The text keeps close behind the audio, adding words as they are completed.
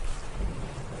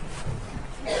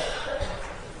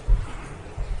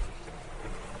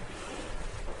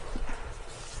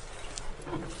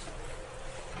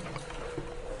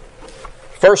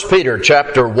1 Peter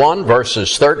chapter 1,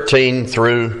 verses 13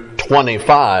 through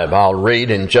 25. I'll read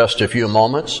in just a few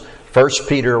moments. 1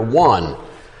 Peter 1,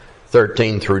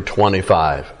 13 through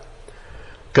 25.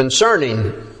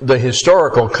 Concerning the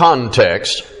historical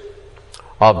context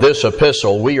of this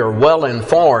epistle, we are well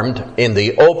informed in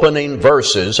the opening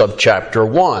verses of chapter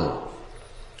 1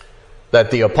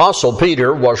 that the Apostle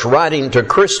Peter was writing to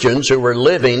Christians who were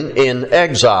living in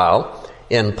exile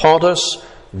in Pontus,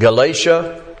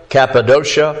 Galatia,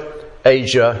 Cappadocia,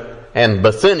 Asia, and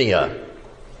Bithynia.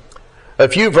 A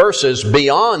few verses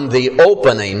beyond the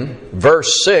opening,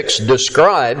 verse 6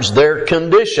 describes their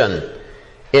condition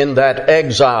in that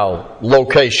exile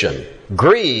location,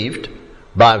 grieved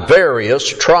by various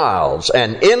trials.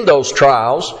 And in those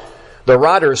trials, the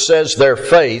writer says their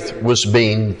faith was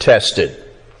being tested.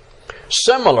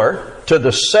 Similar to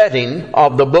the setting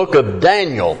of the book of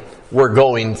Daniel we're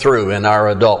going through in our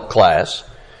adult class,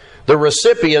 the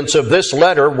recipients of this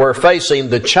letter were facing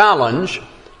the challenge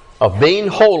of being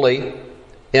holy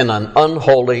in an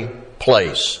unholy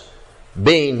place.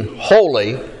 Being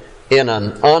holy in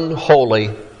an unholy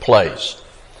place.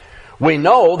 We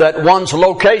know that one's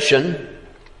location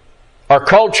or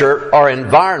culture or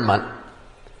environment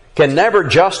can never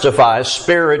justify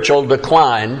spiritual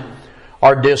decline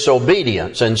or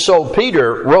disobedience. And so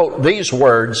Peter wrote these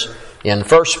words in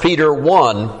 1 Peter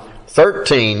 1,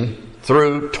 13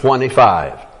 through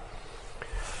 25.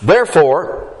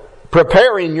 Therefore,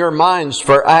 preparing your minds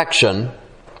for action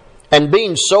and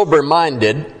being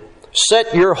sober-minded,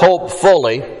 set your hope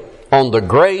fully on the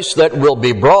grace that will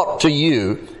be brought to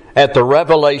you at the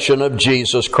revelation of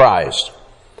Jesus Christ.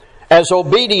 As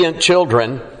obedient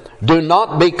children, do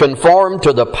not be conformed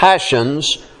to the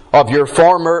passions of your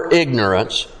former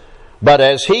ignorance, but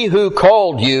as He who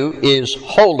called you is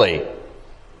holy,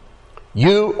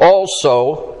 you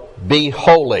also be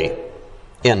holy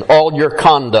in all your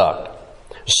conduct,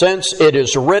 since it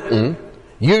is written,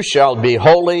 you shall be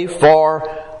holy,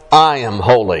 for I am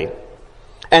holy.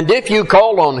 And if you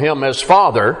call on Him as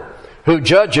Father, who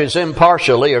judges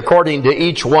impartially according to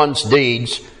each one's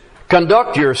deeds,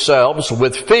 conduct yourselves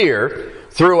with fear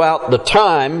throughout the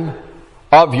time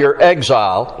of your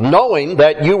exile, knowing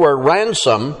that you were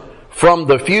ransomed from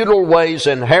the futile ways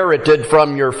inherited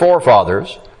from your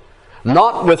forefathers,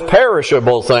 not with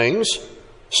perishable things,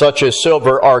 such as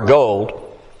silver or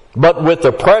gold, but with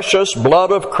the precious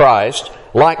blood of Christ,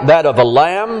 like that of a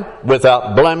lamb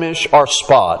without blemish or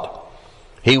spot.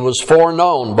 He was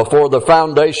foreknown before the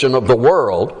foundation of the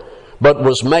world, but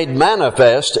was made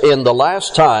manifest in the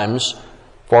last times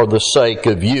for the sake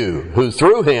of you, who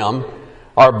through Him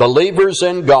are believers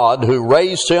in God, who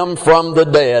raised Him from the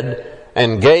dead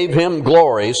and gave Him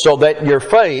glory, so that your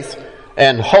faith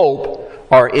and hope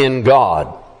are in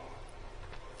God.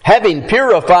 Having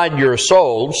purified your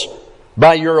souls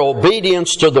by your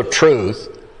obedience to the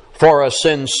truth for a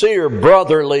sincere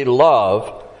brotherly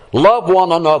love, love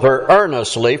one another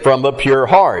earnestly from a pure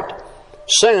heart,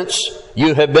 since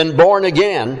you have been born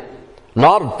again,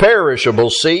 not of perishable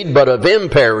seed, but of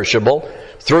imperishable,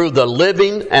 through the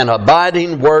living and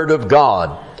abiding Word of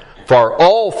God. For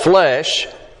all flesh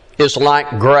is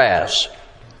like grass,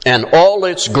 and all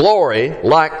its glory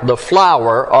like the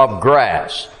flower of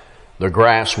grass. The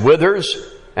grass withers,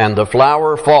 and the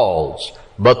flower falls,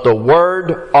 but the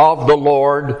word of the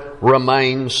Lord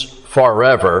remains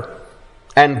forever.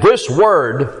 And this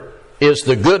word is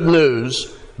the good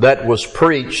news that was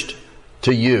preached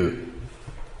to you.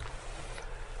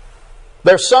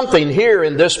 There's something here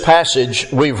in this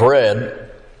passage we've read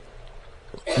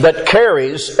that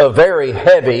carries a very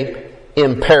heavy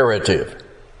imperative.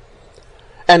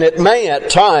 And it may at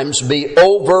times be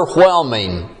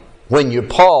overwhelming when you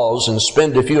pause and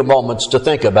spend a few moments to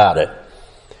think about it.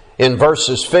 In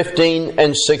verses 15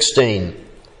 and 16,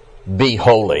 be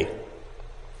holy.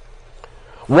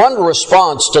 One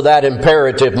response to that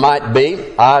imperative might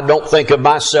be, I don't think of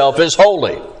myself as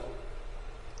holy.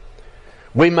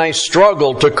 We may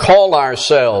struggle to call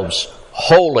ourselves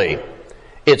holy.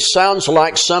 It sounds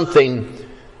like something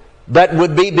that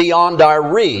would be beyond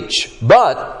our reach.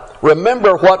 But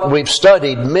remember what we've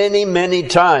studied many, many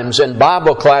times in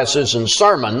Bible classes and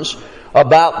sermons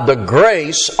about the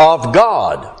grace of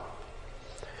God.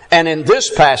 And in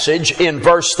this passage, in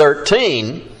verse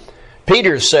 13,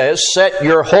 Peter says, set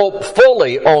your hope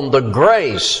fully on the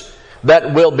grace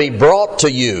that will be brought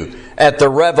to you at the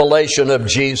revelation of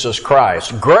Jesus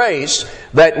Christ. Grace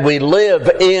that we live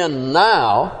in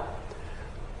now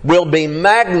will be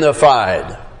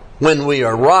magnified when we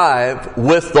arrive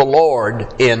with the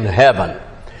Lord in heaven.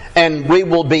 And we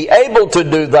will be able to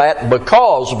do that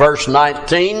because, verse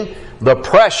 19, the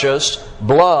precious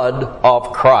blood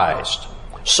of Christ.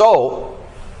 So,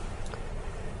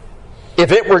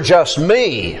 if it were just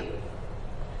me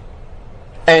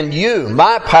and you,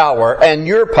 my power and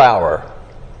your power,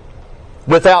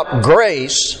 without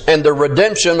grace and the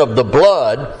redemption of the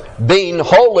blood, being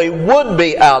holy would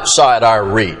be outside our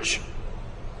reach.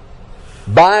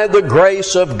 By the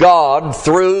grace of God,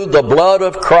 through the blood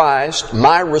of Christ,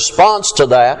 my response to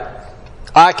that,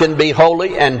 I can be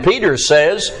holy. And Peter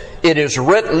says, it is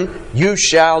written, you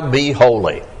shall be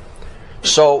holy.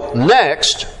 So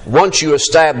next, once you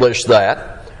establish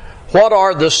that, what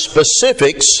are the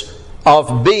specifics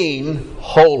of being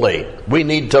holy? We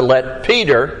need to let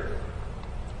Peter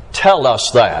tell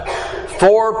us that.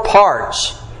 4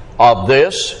 parts of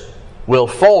this will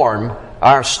form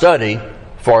our study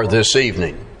for this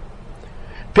evening.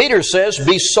 Peter says,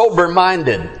 be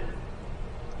sober-minded.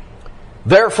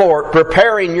 Therefore,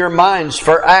 preparing your minds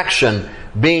for action,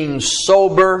 being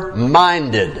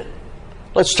sober-minded.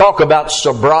 Let's talk about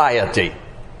sobriety.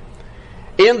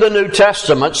 In the New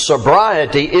Testament,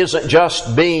 sobriety isn't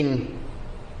just being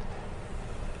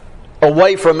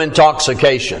away from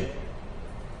intoxication.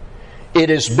 It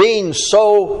is being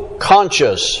so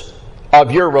conscious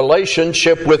of your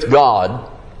relationship with God,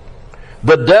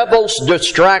 the devil's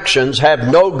distractions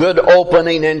have no good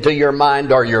opening into your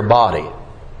mind or your body.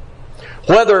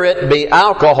 Whether it be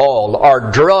alcohol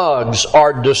or drugs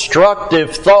or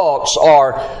destructive thoughts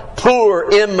or poor,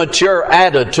 immature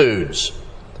attitudes.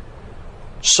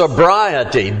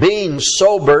 Sobriety, being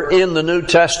sober in the New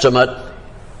Testament,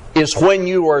 is when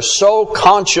you are so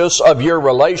conscious of your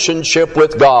relationship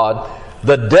with God,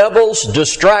 the devil's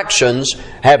distractions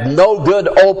have no good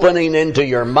opening into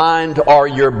your mind or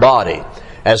your body.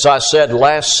 As I said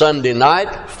last Sunday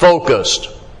night, focused.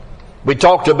 We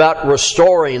talked about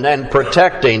restoring and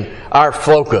protecting our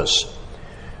focus.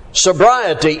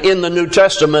 Sobriety in the New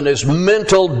Testament is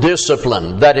mental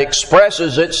discipline that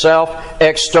expresses itself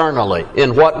externally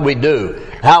in what we do,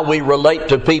 how we relate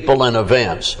to people and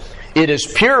events. It is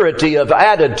purity of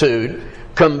attitude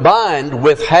combined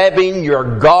with having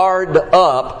your guard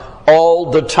up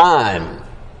all the time.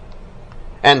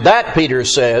 And that, Peter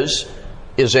says,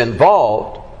 is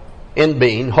involved in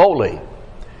being holy.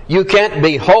 You can't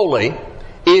be holy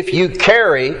if you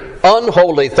carry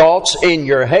unholy thoughts in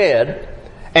your head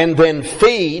and then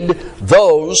feed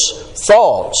those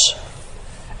thoughts.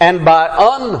 And by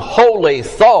unholy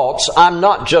thoughts, I'm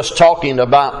not just talking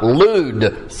about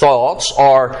lewd thoughts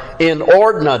or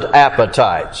inordinate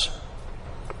appetites.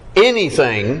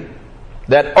 Anything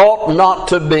that ought not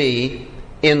to be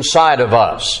inside of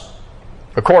us,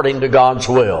 according to God's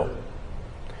will.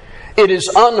 It is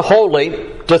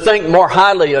unholy to think more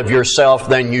highly of yourself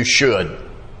than you should.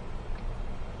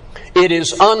 It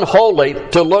is unholy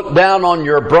to look down on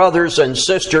your brothers and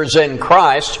sisters in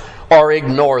Christ or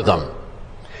ignore them.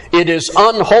 It is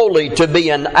unholy to be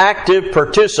an active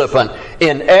participant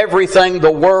in everything the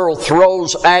world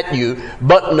throws at you,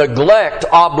 but neglect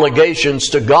obligations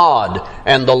to God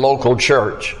and the local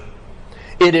church.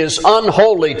 It is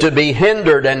unholy to be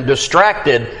hindered and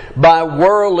distracted by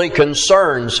worldly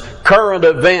concerns, current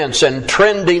events, and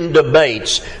trending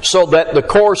debates, so that the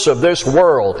course of this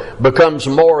world becomes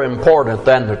more important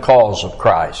than the cause of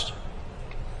Christ.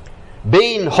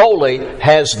 Being holy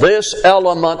has this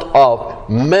element of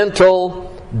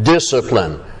mental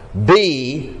discipline.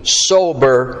 Be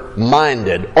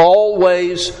sober-minded,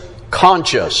 always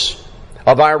conscious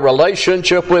of our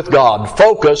relationship with God,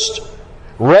 focused,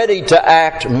 ready to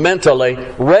act mentally,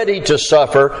 ready to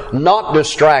suffer, not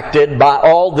distracted by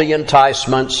all the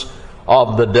enticements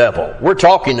of the devil. We're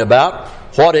talking about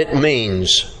what it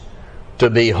means to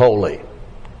be holy.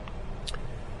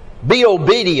 Be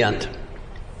obedient.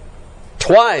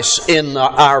 Twice in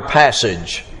our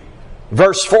passage.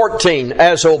 Verse 14,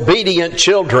 as obedient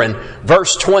children.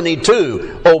 Verse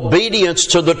 22, obedience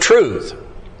to the truth.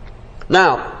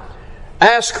 Now,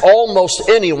 ask almost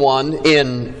anyone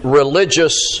in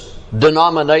religious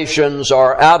denominations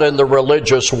or out in the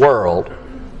religious world,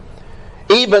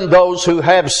 even those who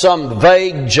have some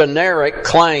vague generic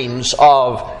claims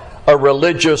of a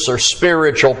religious or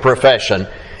spiritual profession,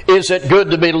 is it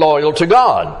good to be loyal to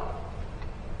God?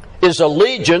 Is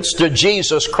allegiance to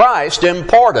Jesus Christ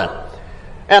important?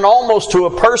 And almost to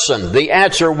a person, the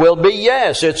answer will be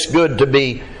yes, it's good to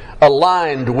be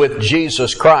aligned with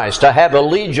Jesus Christ, to have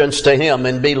allegiance to Him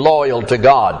and be loyal to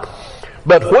God.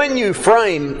 But when you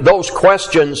frame those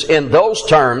questions in those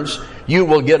terms, you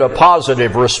will get a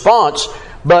positive response.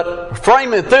 But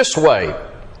frame it this way,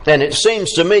 and it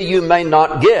seems to me you may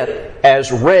not get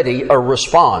as ready a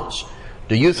response.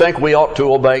 Do you think we ought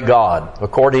to obey God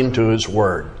according to His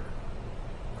Word?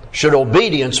 Should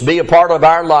obedience be a part of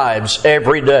our lives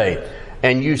every day?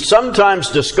 And you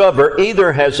sometimes discover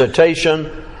either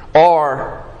hesitation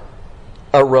or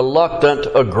a reluctant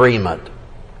agreement.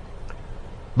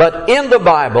 But in the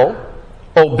Bible,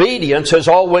 obedience has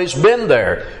always been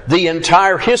there. The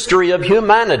entire history of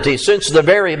humanity, since the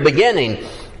very beginning,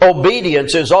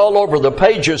 obedience is all over the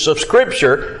pages of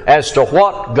Scripture as to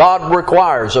what God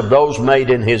requires of those made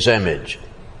in His image.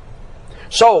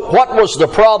 So, what was the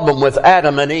problem with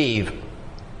Adam and Eve,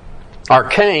 or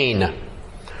Cain,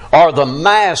 or the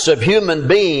mass of human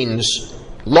beings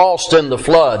lost in the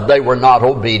flood? They were not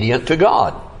obedient to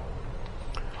God.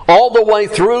 All the way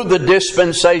through the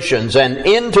dispensations and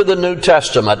into the New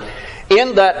Testament,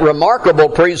 in that remarkable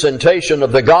presentation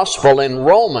of the gospel in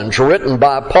Romans written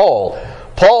by Paul,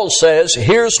 Paul says,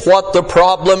 here's what the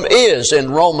problem is in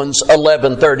Romans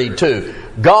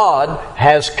 11:32. God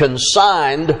has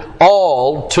consigned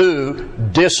all to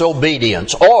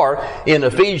disobedience. Or in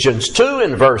Ephesians 2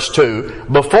 and verse 2,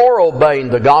 before obeying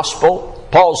the gospel,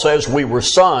 Paul says we were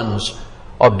sons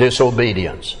of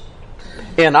disobedience.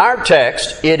 In our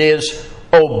text, it is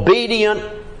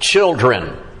obedient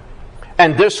children.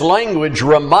 And this language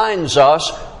reminds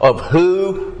us of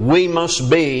who we must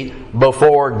be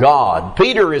before God.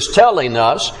 Peter is telling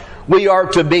us we are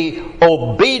to be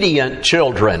obedient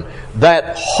children.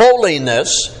 That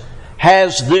holiness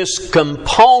has this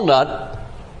component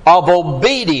of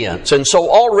obedience. And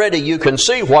so already you can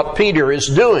see what Peter is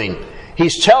doing.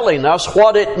 He's telling us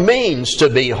what it means to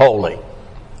be holy.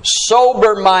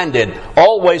 Sober-minded,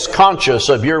 always conscious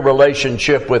of your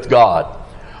relationship with God.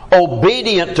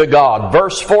 Obedient to God,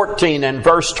 verse 14 and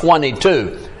verse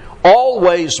 22.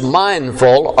 Always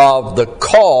mindful of the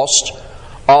cost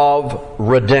of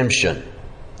redemption.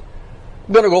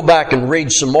 I'm going to go back and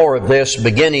read some more of this,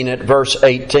 beginning at verse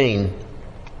 18.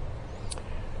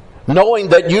 Knowing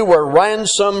that you were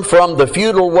ransomed from the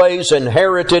futile ways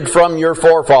inherited from your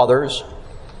forefathers,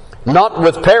 not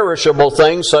with perishable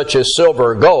things such as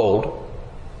silver or gold,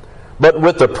 but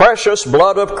with the precious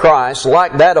blood of Christ,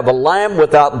 like that of a lamb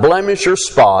without blemish or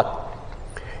spot.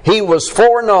 He was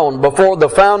foreknown before the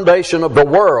foundation of the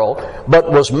world,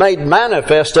 but was made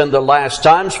manifest in the last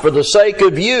times for the sake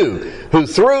of you, who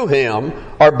through Him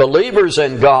are believers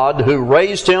in God, who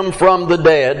raised Him from the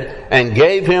dead and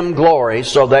gave Him glory,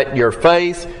 so that your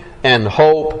faith and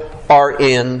hope are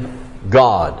in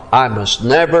God. I must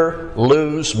never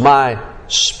lose my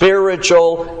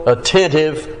spiritual,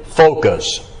 attentive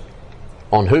focus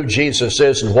on who Jesus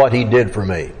is and what He did for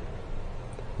me.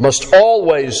 Must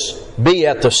always be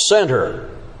at the center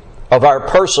of our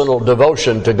personal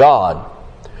devotion to God.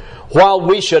 While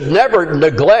we should never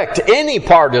neglect any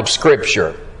part of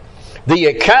Scripture, the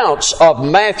accounts of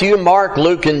Matthew, Mark,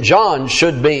 Luke, and John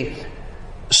should be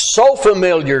so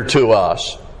familiar to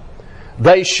us.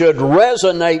 They should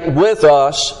resonate with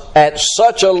us at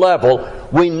such a level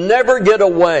we never get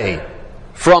away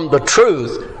from the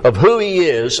truth of who He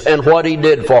is and what He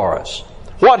did for us.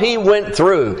 What He went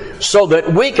through so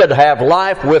that we could have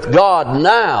life with God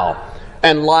now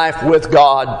and life with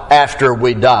God after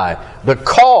we die. The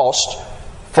cost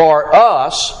for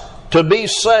us to be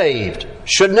saved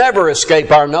should never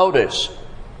escape our notice.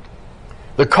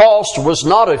 The cost was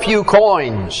not a few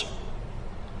coins,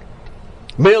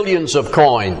 millions of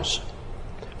coins.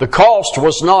 The cost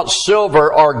was not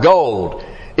silver or gold.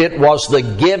 It was the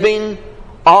giving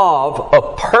of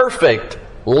a perfect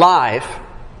life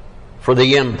for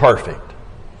the imperfect.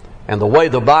 And the way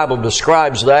the Bible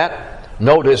describes that,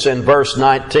 notice in verse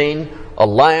 19, a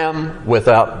lamb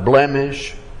without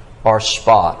blemish or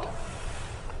spot.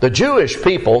 The Jewish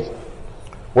people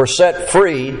were set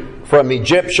free from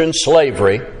Egyptian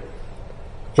slavery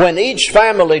when each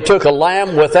family took a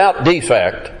lamb without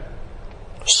defect,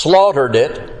 slaughtered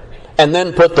it, and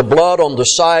then put the blood on the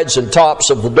sides and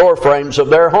tops of the door frames of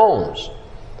their homes.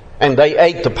 And they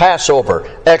ate the Passover.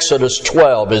 Exodus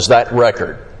 12 is that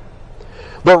record.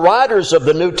 The writers of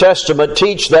the New Testament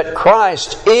teach that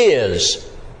Christ is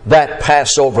that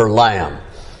Passover lamb.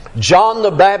 John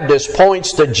the Baptist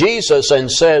points to Jesus and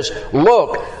says,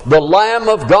 "Look, the Lamb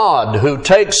of God who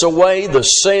takes away the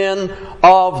sin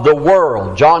of the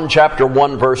world." John chapter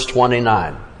 1 verse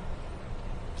 29.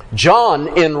 John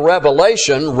in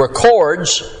Revelation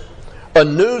records a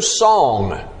new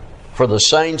song for the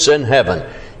saints in heaven.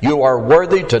 You are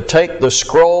worthy to take the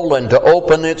scroll and to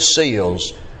open its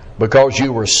seals, because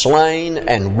you were slain,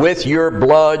 and with your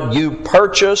blood you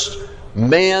purchased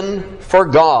men for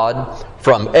God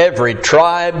from every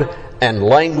tribe and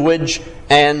language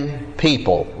and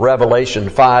people. Revelation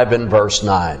 5 and verse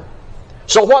 9.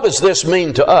 So what does this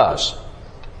mean to us?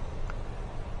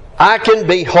 I can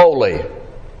be holy.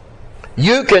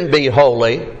 You can be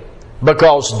holy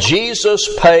because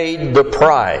Jesus paid the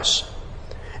price.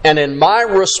 And in my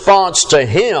response to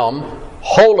Him,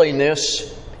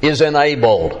 holiness is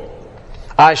enabled.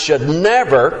 I should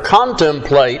never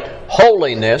contemplate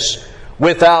holiness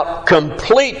without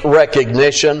complete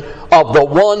recognition of the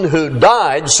one who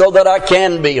died so that I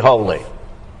can be holy.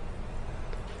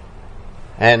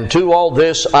 And to all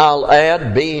this I'll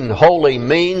add, being holy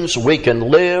means we can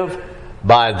live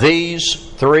by these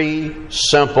three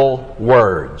simple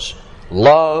words.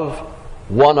 Love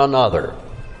one another.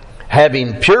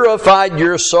 Having purified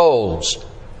your souls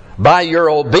by your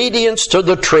obedience to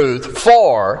the truth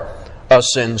for a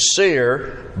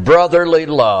sincere brotherly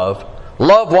love,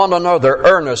 love one another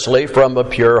earnestly from a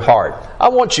pure heart. I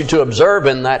want you to observe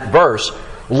in that verse,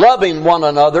 loving one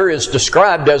another is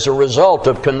described as a result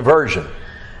of conversion.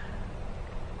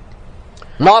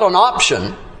 Not an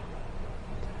option,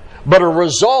 but a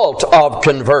result of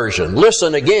conversion.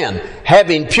 Listen again.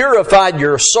 Having purified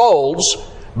your souls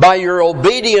by your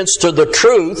obedience to the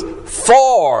truth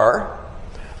for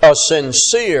a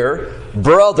sincere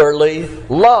brotherly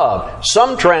love.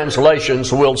 Some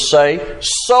translations will say,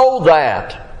 so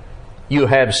that you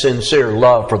have sincere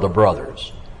love for the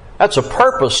brothers. That's a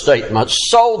purpose statement,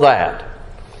 so that.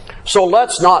 So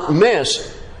let's not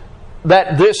miss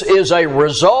that this is a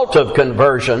result of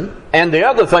conversion. And the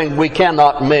other thing we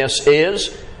cannot miss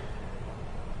is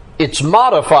it's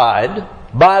modified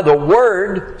by the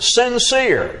word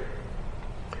sincere.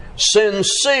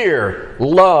 Sincere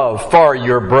love for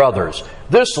your brothers.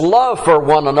 This love for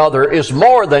one another is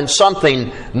more than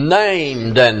something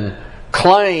named and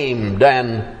claimed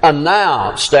and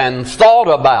announced and thought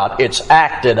about. It's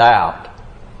acted out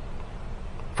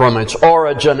from its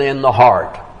origin in the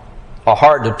heart, a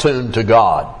heart attuned to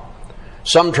God.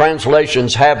 Some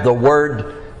translations have the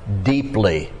word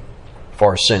deeply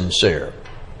for sincere.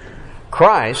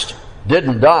 Christ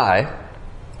didn't die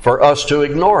for us to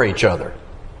ignore each other,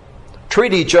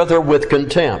 treat each other with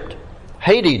contempt,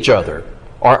 hate each other,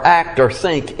 or act or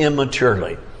think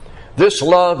immaturely. This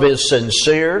love is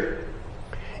sincere.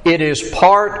 It is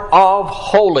part of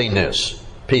holiness,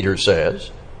 Peter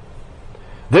says.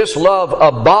 This love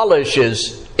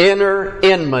abolishes inner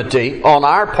enmity on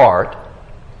our part,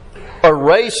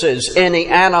 erases any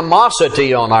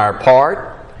animosity on our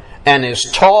part, and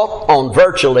is taught on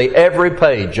virtually every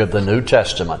page of the New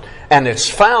Testament. And it's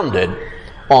founded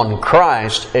on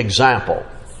Christ's example.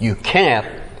 You can't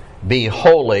be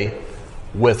holy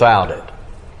without it.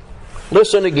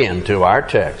 Listen again to our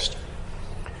text.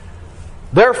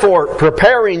 Therefore,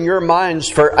 preparing your minds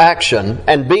for action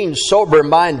and being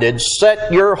sober-minded,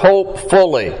 set your hope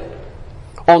fully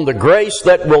on the grace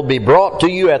that will be brought to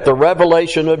you at the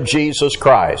revelation of Jesus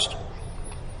Christ.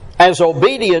 As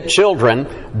obedient children,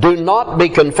 do not be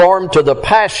conformed to the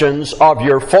passions of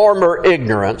your former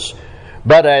ignorance,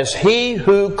 but as He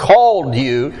who called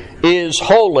you is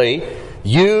holy,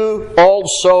 you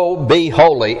also be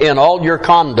holy in all your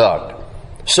conduct,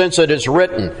 since it is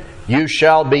written, you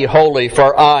shall be holy,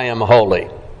 for I am holy.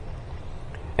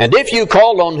 And if you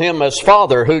call on Him as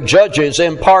Father, who judges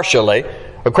impartially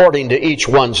according to each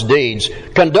one's deeds,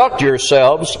 conduct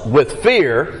yourselves with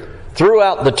fear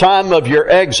throughout the time of your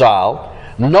exile,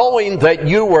 knowing that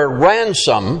you were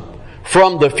ransomed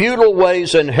from the futile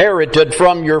ways inherited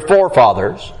from your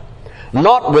forefathers,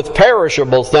 not with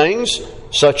perishable things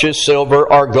such as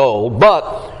silver or gold,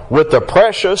 but with the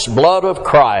precious blood of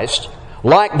Christ,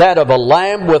 like that of a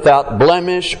lamb without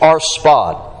blemish or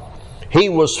spot. He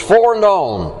was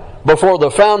foreknown before the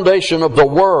foundation of the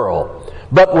world,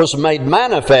 but was made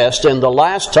manifest in the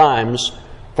last times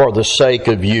for the sake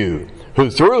of you, who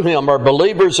through Him are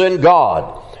believers in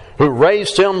God, who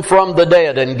raised Him from the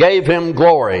dead and gave Him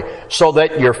glory, so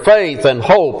that your faith and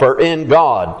hope are in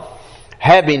God,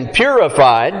 having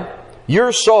purified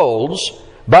your souls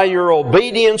by your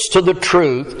obedience to the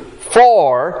truth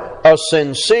for a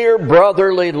sincere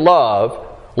brotherly love.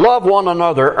 Love one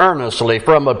another earnestly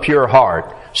from a pure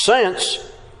heart, since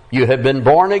you have been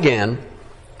born again,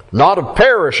 not of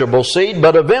perishable seed,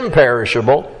 but of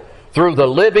imperishable, through the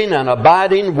living and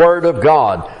abiding Word of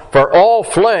God. For all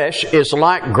flesh is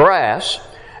like grass,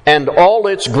 and all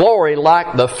its glory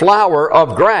like the flower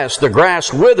of grass. The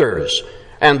grass withers,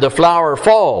 and the flower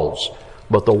falls,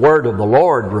 but the word of the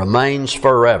Lord remains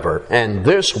forever. And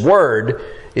this word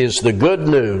is the good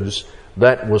news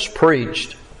that was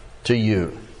preached to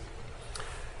you.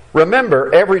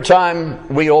 Remember, every time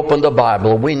we open the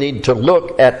Bible, we need to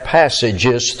look at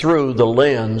passages through the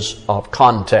lens of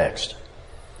context.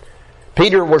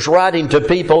 Peter was writing to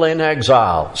people in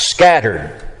exile,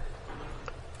 scattered,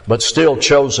 but still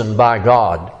chosen by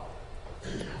God.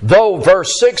 Though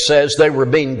verse 6 says they were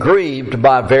being grieved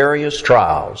by various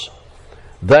trials,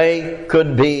 they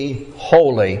could be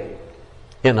holy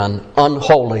in an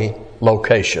unholy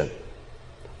location.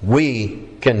 We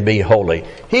can be holy.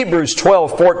 Hebrews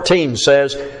 12:14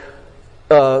 says,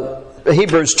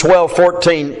 Hebrews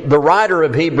 12:14, the writer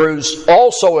of Hebrews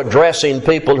also addressing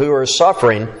people who are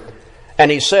suffering,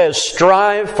 and he says,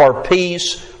 strive for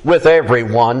peace with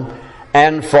everyone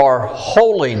and for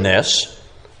holiness,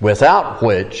 without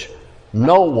which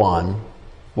no one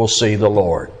will see the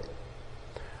Lord.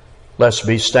 Let's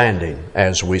be standing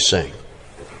as we sing.